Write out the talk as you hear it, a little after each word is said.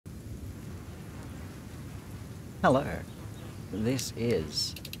Hello. This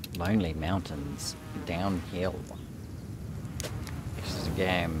is Lonely Mountains Downhill. This is a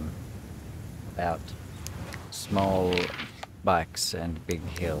game about small bikes and big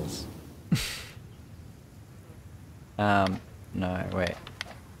hills. No, wait.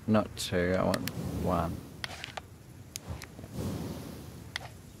 Not two, I want one.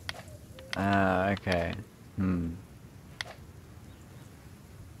 Okay. No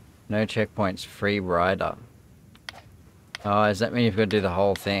checkpoints, free rider. Oh, does that mean you've got to do the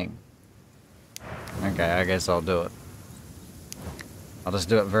whole thing? Okay, I guess I'll do it. I'll just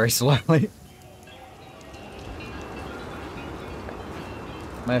do it very slowly.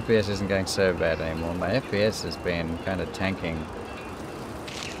 My FPS isn't going so bad anymore. My FPS has been kind of tanking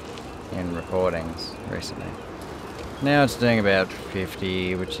in recordings recently. Now it's doing about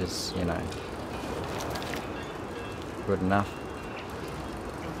 50, which is, you know, good enough.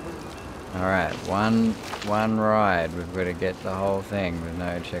 Alright, one ride. We've got to get the whole thing with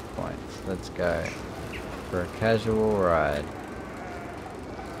no checkpoints. Let's go for a casual ride.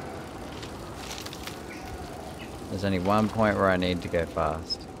 There's only one point where I need to go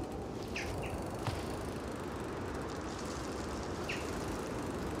fast.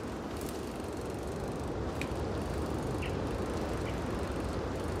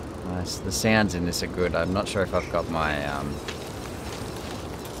 Nice. The sounds in this are good. I'm not sure if I've got my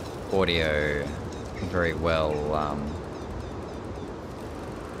audio very well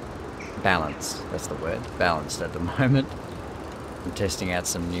balanced. That's the word. Balanced at the moment. I'm testing out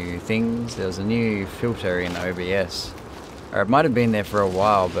some new things. There's a new filter in OBS. Or it might have been there for a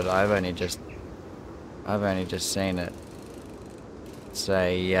while, but I've only just seen it. It's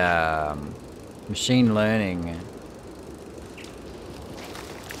a machine learning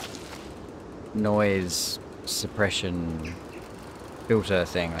noise suppression filter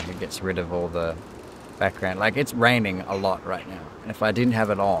thing. Like, it gets rid of all the background. Like, it's raining a lot right now, and if I didn't have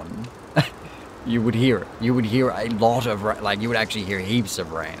it on, you would hear it. You would hear a lot of like, you would actually hear heaps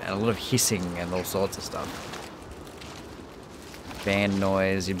of rain and a lot of hissing and all sorts of stuff. Fan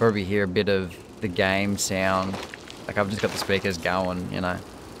noise. You'd probably hear a bit of the game sound. Like, I've just got the speakers going, you know.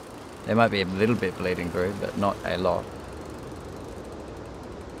 There might be a little bit bleeding through, but not a lot.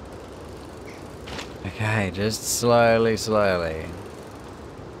 Okay, just slowly. See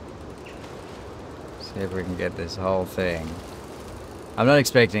if we can get this whole thing. I'm not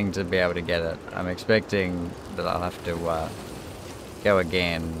expecting to be able to get it. I'm expecting that I'll have to go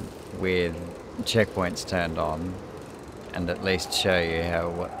again with checkpoints turned on and at least show you how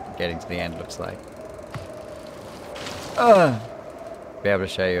what getting to the end looks like. Be able to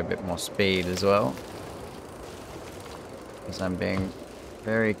show you a bit more speed as well, because I'm being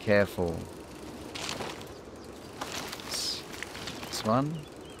very careful. This one.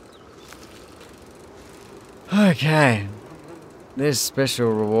 Okay. This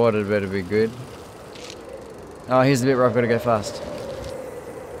special reward had better be good. Oh, here's the bit where I've got to go fast.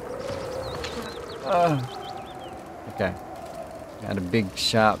 Okay. I had a big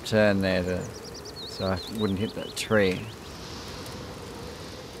sharp turn there so I wouldn't hit that tree.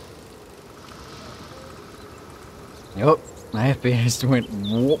 Yup, my FPS went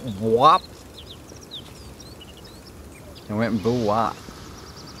whoop. It went boo-wop.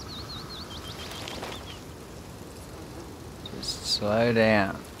 Just slow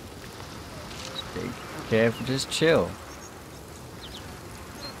down. Just be careful, just chill.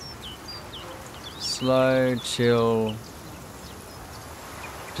 Slow, chill.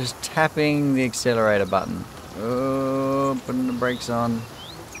 Just tapping the accelerator button. Oh, putting the brakes on.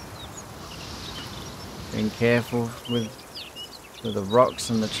 Being careful with the rocks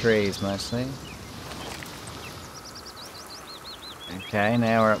and the trees mostly. Okay,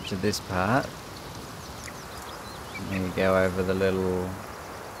 now we're up to this part. And then we go over the little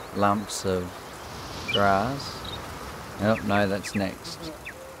lumps of grass. Oh, no, that's next.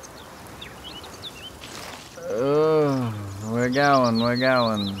 Oh, we're going.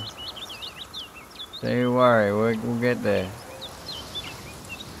 Don't you worry, we'll get there.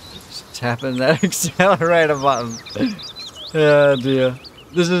 Just tapping that accelerator button. Oh dear.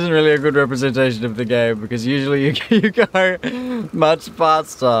 This isn't really a good representation of the game, because usually you go much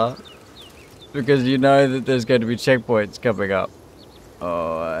faster because you know that there's going to be checkpoints coming up.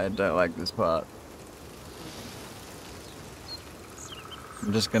 Oh, I don't like this part.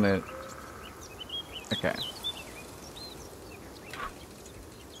 I'm just gonna... Okay.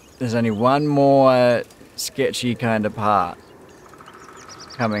 There's only one more sketchy kind of part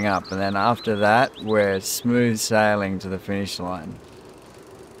coming up, and then after that, we're smooth sailing to the finish line.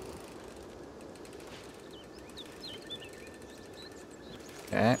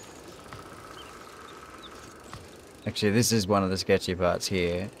 Okay. Actually, this is one of the sketchy parts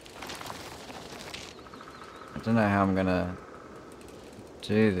here. I don't know how I'm gonna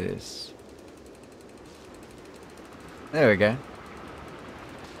do this. There we go.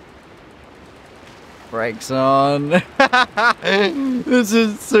 Brakes on. This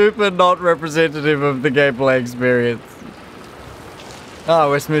is super not representative of the gameplay experience. Oh,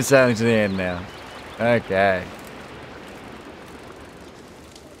 we're smooth sailing to the end now. Okay.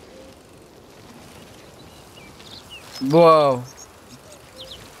 Whoa.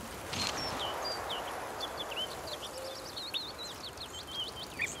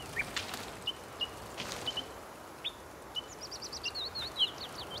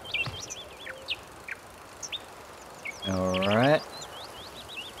 Alright.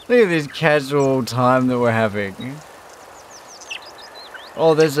 Look at this casual time that we're having.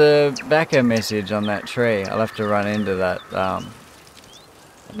 Oh, there's a backer message on that tree. I'll have to run into that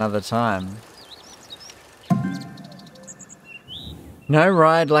another time. No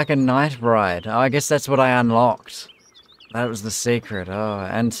ride like a night ride. Oh, I guess that's what I unlocked. That was the secret. Oh,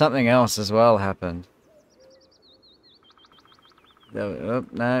 and something else as well happened. Oh,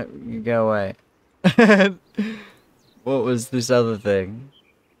 no, you go away. What was this other thing?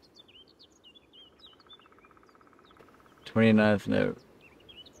 29th, no.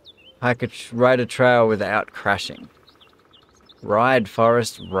 Ride a trail without crashing. Ride,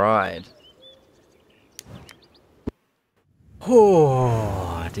 forest, ride.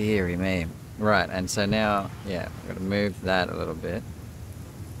 Oh, dearie me. Right, and so now, yeah, I've got to move that a little bit.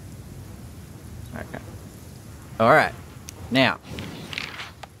 Okay. Alright. Now.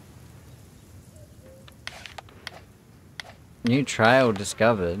 New trail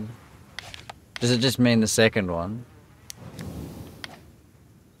discovered. Does it just mean the second one?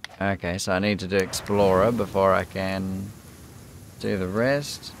 Okay, so I need to do Explorer before I can do the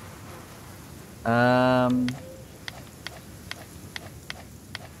rest.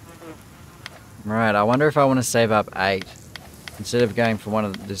 Right, I wonder if I want to save up 8 instead of going for one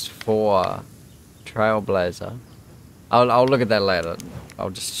of this 4 Trailblazer. I'll look at that later. I'll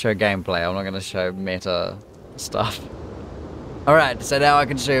just show gameplay. I'm not going to show meta stuff. Alright, so now I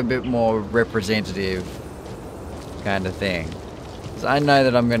can show a bit more representative kind of thing. Because I know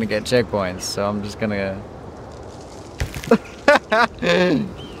that I'm going to get checkpoints, so I'm just going to...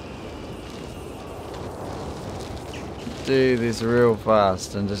 do this real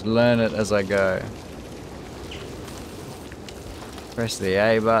fast and just learn it as I go. Press the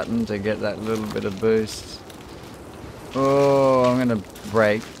A button to get that little bit of boost. Oh, I'm gonna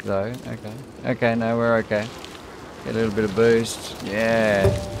brake though. Okay. Okay, no, we're okay. Get a little bit of boost. Yeah.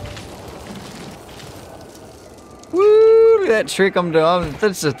 Woo! Look at that trick I'm doing.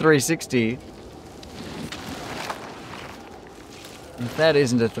 That's a 360. If that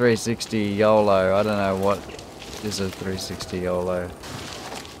isn't a 360 YOLO, I don't know what is a 360 YOLO.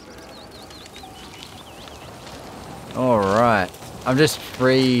 Alright. I'm just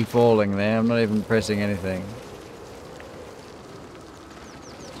free falling there. I'm not even pressing anything.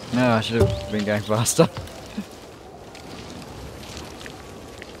 No, I should have been going faster.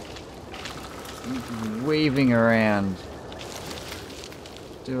 Weaving around.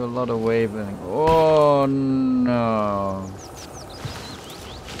 Do a lot of weaving. Oh no.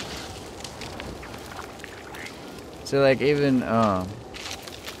 So like even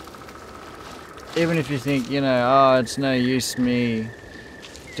if you think, you know, oh, it's no use me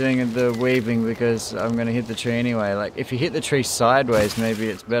doing the weaving because I'm gonna hit the tree anyway. Like if you hit the tree sideways, maybe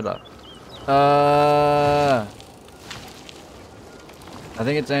it's better. I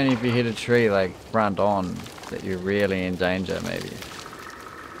think it's only if you hit a tree like front on that you're really in danger, maybe.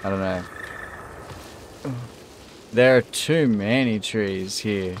 I don't know. There are too many trees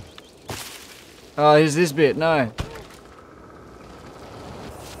here. Oh, here's this bit. No.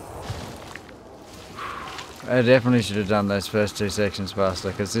 I definitely should have done those first 2 sections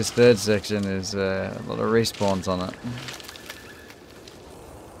faster, because this third section is a lot of respawns on it.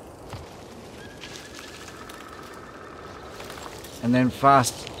 And then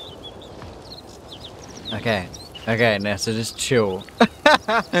fast. Okay. Okay, now so just chill.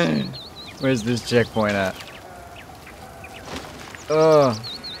 Where's this checkpoint at? Oh.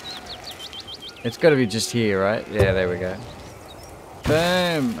 It's got to be just here, right? Yeah, there we go.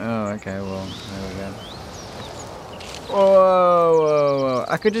 Boom! Oh, okay, well, there we go. Whoa, whoa, whoa.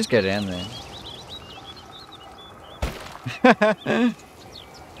 I could just get in there.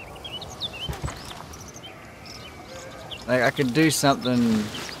 Like, I could do something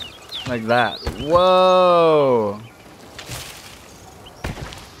like that. Whoa!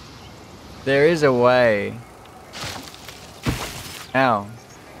 There is a way. Ow.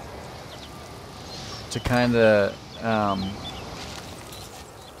 To kind of I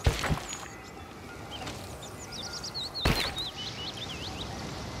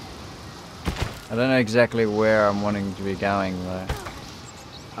don't know exactly where I'm wanting to be going though.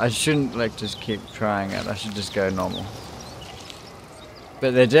 I shouldn't like just keep trying it. I should just go normal.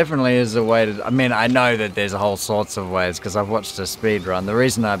 But there definitely is a way to... I mean, I know that there's a whole sorts of ways because I've watched a speed run. The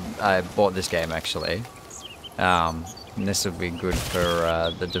reason I bought this game actually, and this would be good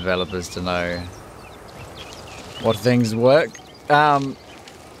for the developers to know what things work. Like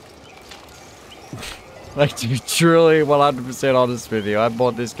to be truly 100% honest with you, I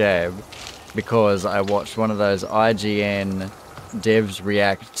bought this game because I watched one of those IGN devs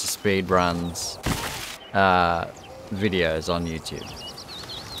react to speed runs videos on YouTube.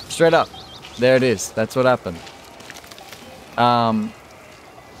 Straight up, there it is. That's what happened.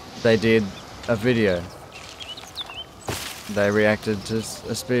 They did a video. They reacted to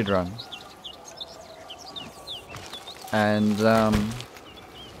a speed run, and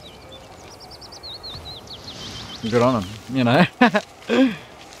good on them, you know.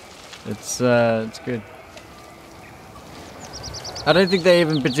 It's good. I don't think they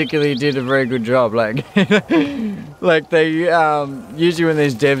even particularly did a very good job. Like, like they usually when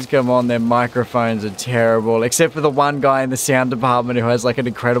these devs come on, their microphones are terrible, except for the one guy in the sound department who has like an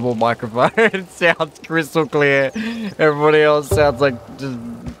incredible microphone. It sounds crystal clear. Everybody else sounds like just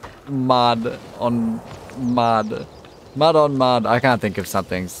mud on mud, mud on mud. I can't think of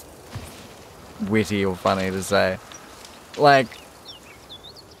something witty or funny to say. Like,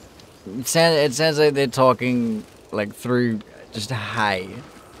 it sounds like they're talking like through just hay.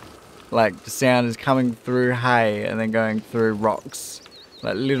 Like the sound is coming through hay and then going through rocks,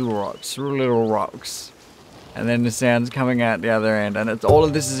 like little rocks, and then the sound's coming out the other end, and it's all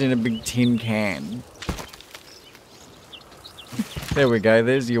of this is in a big tin can. There we go.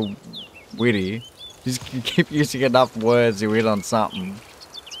 There's your witty. Just keep using enough words, you hit on something.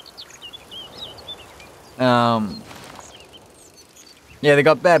 Yeah, they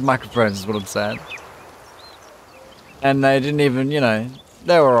got bad microphones is what I'm saying. And they didn't even, you know,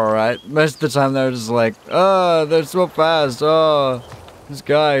 they were alright. Most of the time they were just like, oh, they're so fast. Oh, this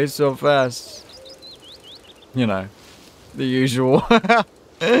guy is so fast. You know, the usual.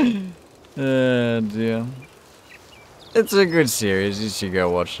 Dear. It's a good series. You should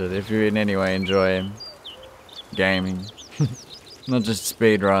go watch it if you in any way enjoy gaming. Not just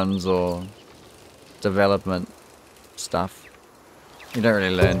speedruns or development stuff. You don't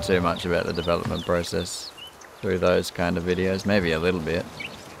really learn too much about the development process through those kind of videos. Maybe a little bit.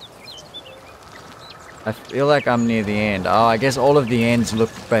 I feel like I'm near the end. Oh, I guess all of the ends look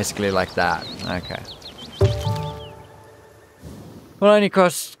basically like that. Okay. Well, I only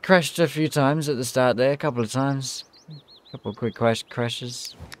crashed a few times at the start there. A couple of times. A couple of quick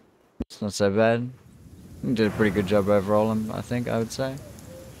crashes. It's not so bad. You did a pretty good job overall, I think, I would say.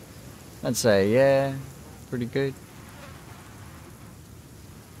 I'd say, yeah, pretty good.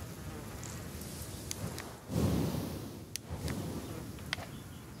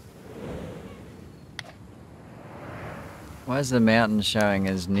 Why is the mountain showing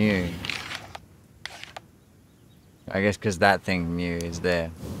as new? I guess because that thing new is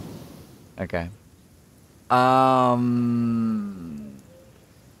there. Okay.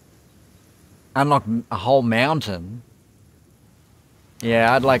 Unlock a whole mountain?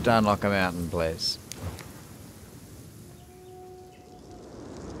 Yeah, I'd like to unlock a mountain, please.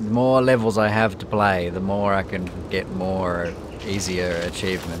 The more levels I have to play, the more I can get more easier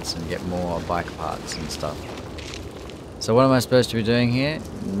achievements and get more bike parts and stuff. So what am I supposed to be doing here?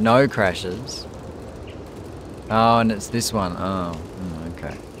 No crashes. Oh, and it's this one. Oh,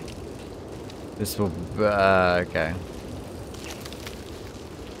 okay. This will... okay.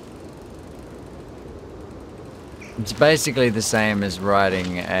 It's basically the same as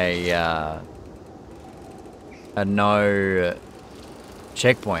riding a no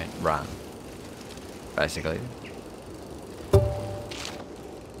checkpoint run, basically.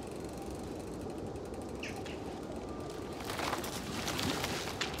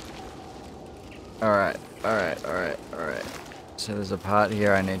 Alright. So there's a part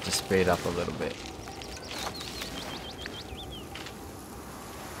here I need to speed up a little bit.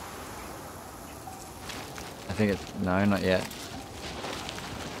 I think it's... no, not yet.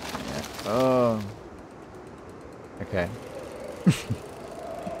 Yeah. Oh. Okay.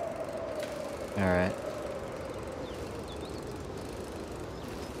 Alright.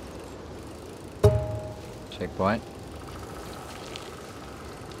 Checkpoint.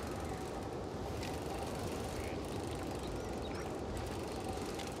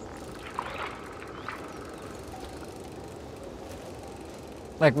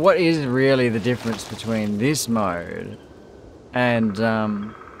 Like, what is really the difference between this mode and,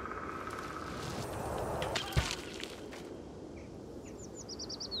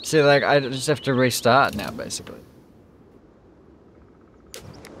 see, like, I just have to restart now, basically.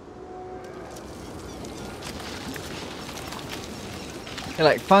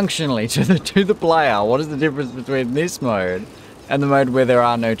 Like, functionally, to the player, what is the difference between this mode and the mode where there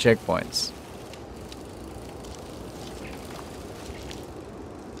are no checkpoints?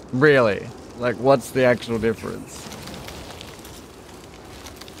 Really? Like, what's the actual difference?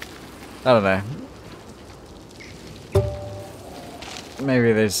 I don't know.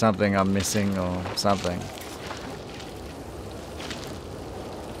 Maybe there's something I'm missing or something.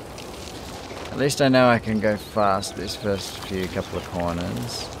 At least I know I can go fast these first couple of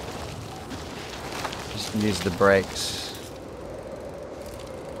corners. Just use the brakes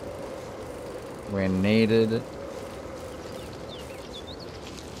when needed.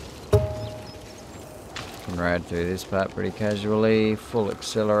 Can ride through this part pretty casually. Full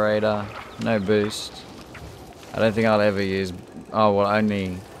accelerator, no boost. I don't think I'll ever use... Oh, well,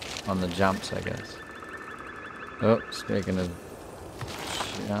 only on the jumps, I guess. Oh, speaking of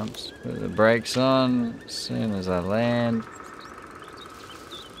jumps, put the brakes on as soon as I land.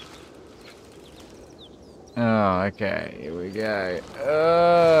 Oh, okay, here we go.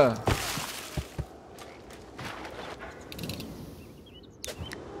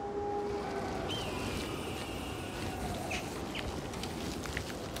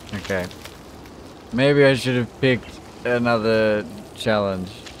 Okay. Maybe I should have picked another challenge.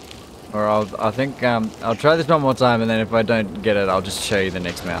 Or I think I'll try this one more time, and then if I don't get it, I'll just show you the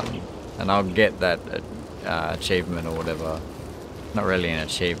next mountain. And I'll get that achievement or whatever. Not really an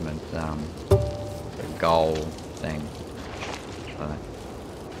achievement, a goal thing.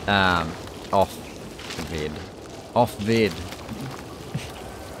 Off vid. Off vid.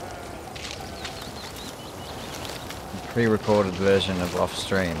 Pre-recorded version of off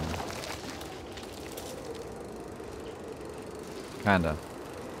stream. Kinda.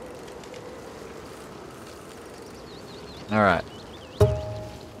 Alright.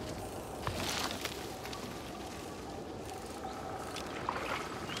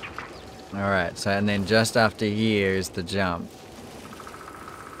 Alright, so and then just after here is the jump.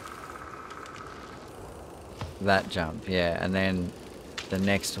 That jump, yeah, and then the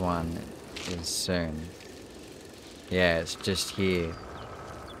next one is soon. Yeah, it's just here.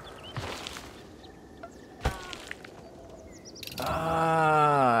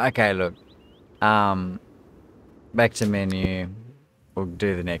 Okay, look. Back to menu. We'll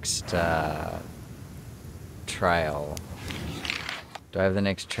do the next trail. Do I have the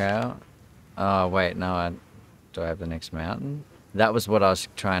next trail? Oh, wait, no, do I have the next mountain? That was what I was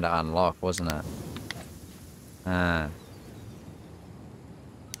trying to unlock, wasn't it?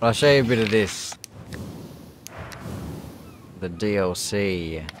 I'll show you a bit of this. The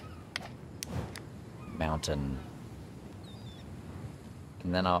DLC mountain.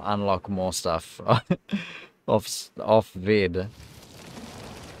 And then I'll unlock more stuff off vid.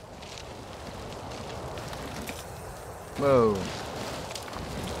 Whoa.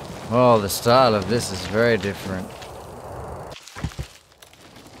 Oh, the style of this is very different.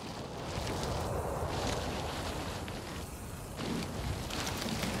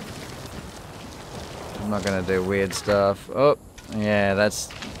 I'm not gonna do weird stuff. Oh, yeah, that's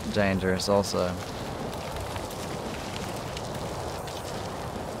dangerous also.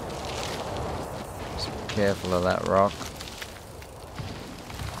 Just be careful of that rock.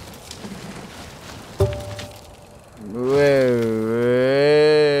 Whoa,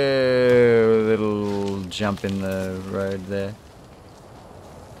 whoa, little jump in the road there.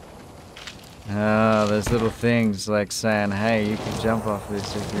 Oh, there's little things like saying, hey, you can jump off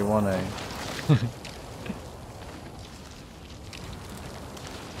this if you want to.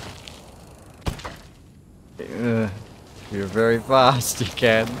 If you're very fast, you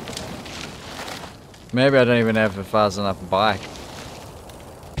can. Maybe I don't even have a fast enough bike.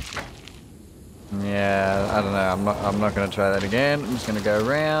 Yeah, I don't know. I'm not gonna try that again. I'm just gonna go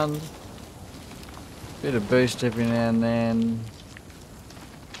around. Bit of boost every now and then.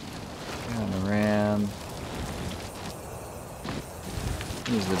 Going around.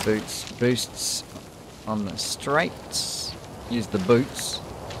 Use the boosts on the straights. Use the boots.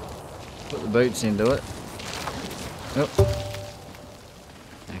 Put the boots into it. Oh.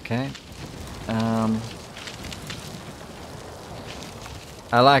 Okay.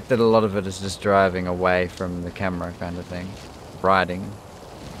 I like that a lot of it is just driving away from the camera kind of thing. Riding.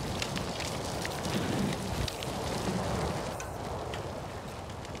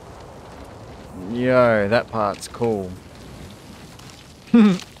 Yo, that part's cool.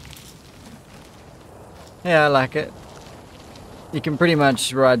 Yeah, I like it. You can pretty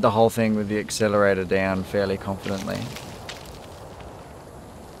much ride the whole thing with the accelerator down fairly confidently.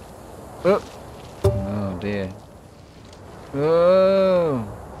 Oh, oh dear.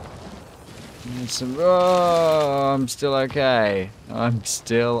 Oh. Oh, I'm still okay. I'm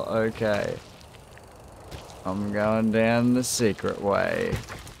still okay. I'm going down the secret way.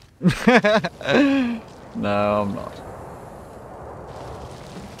 No, I'm not.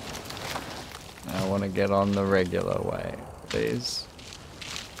 I want to get on the regular way, please.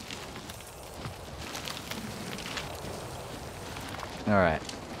 Alright.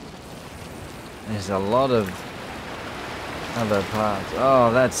 There's a lot of other parts.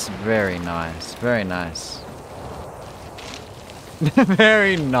 Oh, that's very nice. Very nice.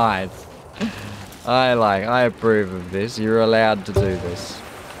 Very nice. I approve of this. You're allowed to do this.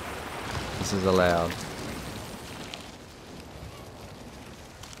 This is allowed.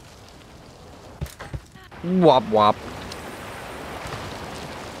 Wop wop.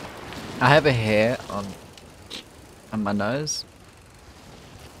 I have a hair on my nose.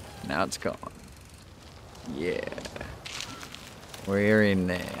 Now it's gone. Yeah. We're in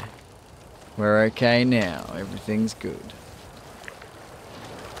there. We're okay now. Everything's good.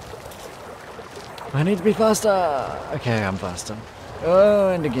 I need to be faster. Okay, I'm faster. Oh,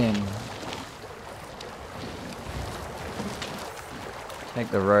 and again. Take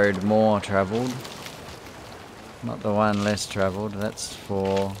the road more traveled. Not the one less traveled. That's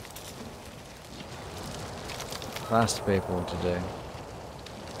for fast people to do.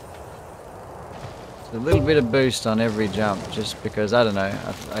 A little bit of boost on every jump, just because, I don't know,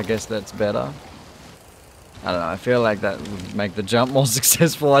 I guess that's better. I don't know, I feel like that would make the jump more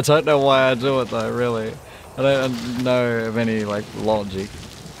successful. I don't know why I do it though, really. I don't know of any, like, logic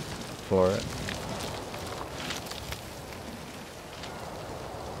for it.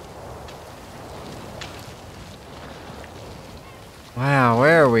 Wow,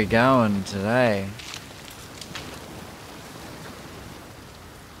 where are we going today?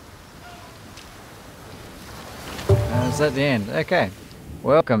 Is that the end? Okay.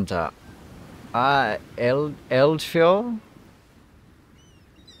 Welcome to Eldfjord?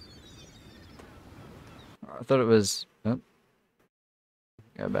 I thought it was... Oh.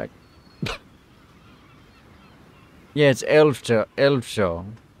 Go back. Yeah, it's Eldfjord. Eldfjord.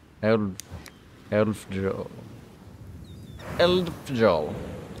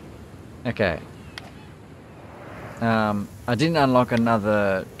 Okay. I didn't unlock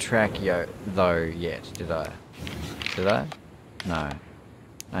another track though yet, did I? Did I? No.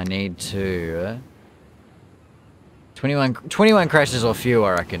 I need to... 21 crashes or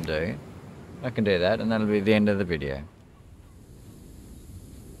fewer I can do. I can do that, and that'll be the end of the video.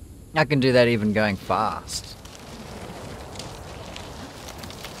 I can do that even going fast.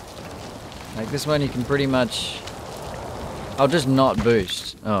 Like this one you can pretty much... I'll just not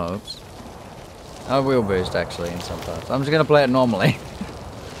boost. Oh, oops. I will boost actually in some parts. I'm just going to play it normally.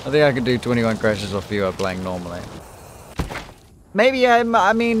 I think I could do 21 crashes or fewer playing normally. Maybe I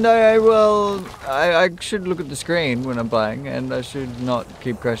should look at the screen when I'm playing, and I should not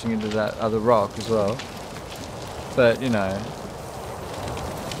keep crashing into that other rock as well. But, you know,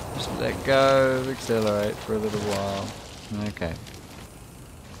 just let go, accelerate for a little while. Okay.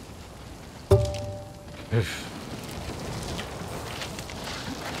 Oof.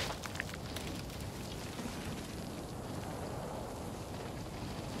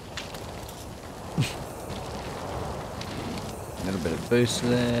 A little bit of boost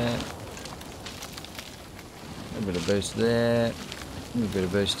there. A little bit of boost there. A little bit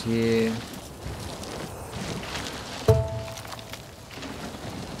of boost here.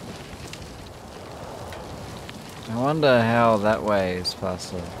 I wonder how that way is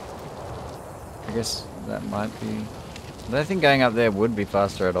faster. I guess that might be... I don't think going up there would be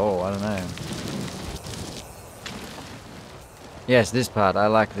faster at all. I don't know. Yes, this part. I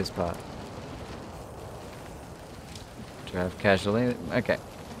like this part. Drive casually. Okay.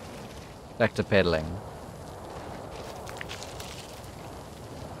 Back to pedaling.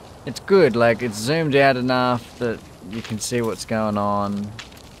 It's good, like it's zoomed out enough that you can see what's going on.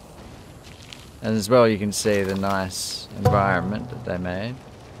 And as well you can see the nice environment that they made.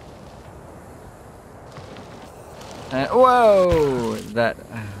 Whoa! That...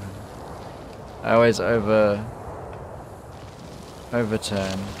 I always overturn.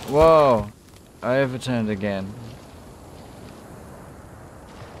 Whoa! I overturned again.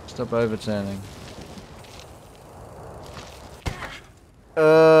 Stop overturning.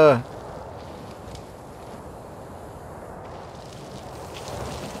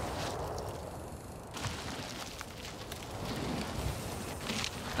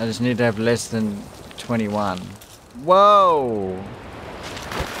 I just need to have less than 21. Whoa!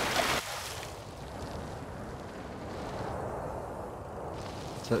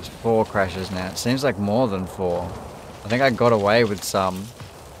 So it's 4 crashes now. It seems like more than 4. I think I got away with some.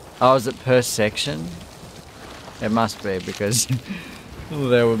 Oh, is it per section? It must be because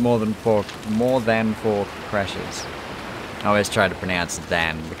there were more than 4 crashes. I always try to pronounce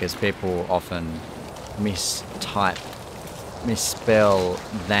than because people often misspell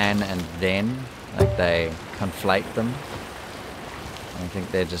than and then, like they conflate them. I think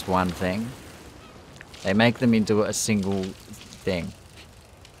they're just one thing. They make them into a single thing.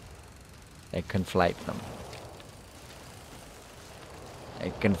 They conflate them. They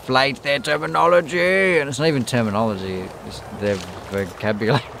conflate their terminology, and it's not even terminology, it's their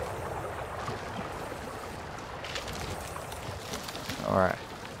vocabulary. Alright.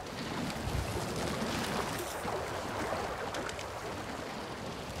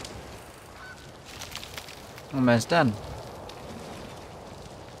 Almost done.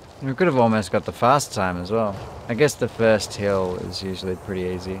 We could have almost got the fast time as well. I guess the first hill is usually pretty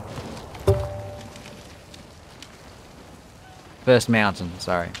easy. First mountain,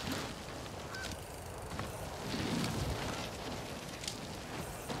 sorry.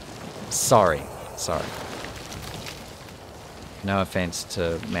 Sorry. No offense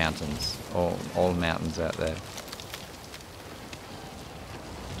to mountains, all mountains out there.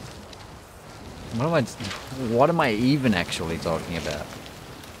 What am I even actually talking about?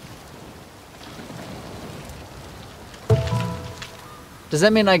 Does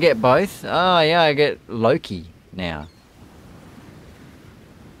that mean I get both? Oh yeah, I get Loki now.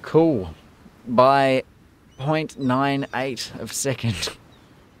 Cool. By 0.98 of a second.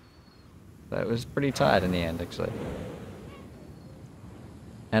 That was pretty tight in the end, actually.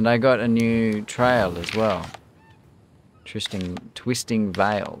 And I got a new trail as well. Twisting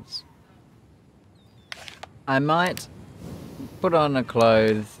Veils. I might put on a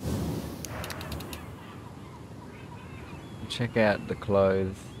clothes. Check out the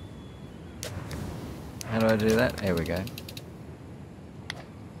clothes. How do I do that? There we go.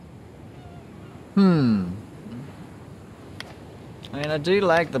 I mean, I do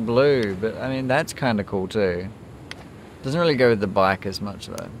like the blue, but I mean, that's kind of cool too. Doesn't really go with the bike as much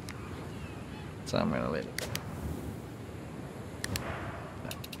though. So I'm going to let it go.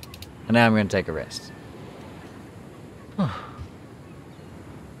 And now I'm going to take a rest.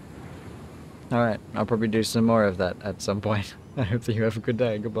 Alright, I'll probably do some more of that at some point. I hope that you have a good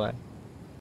day. Goodbye.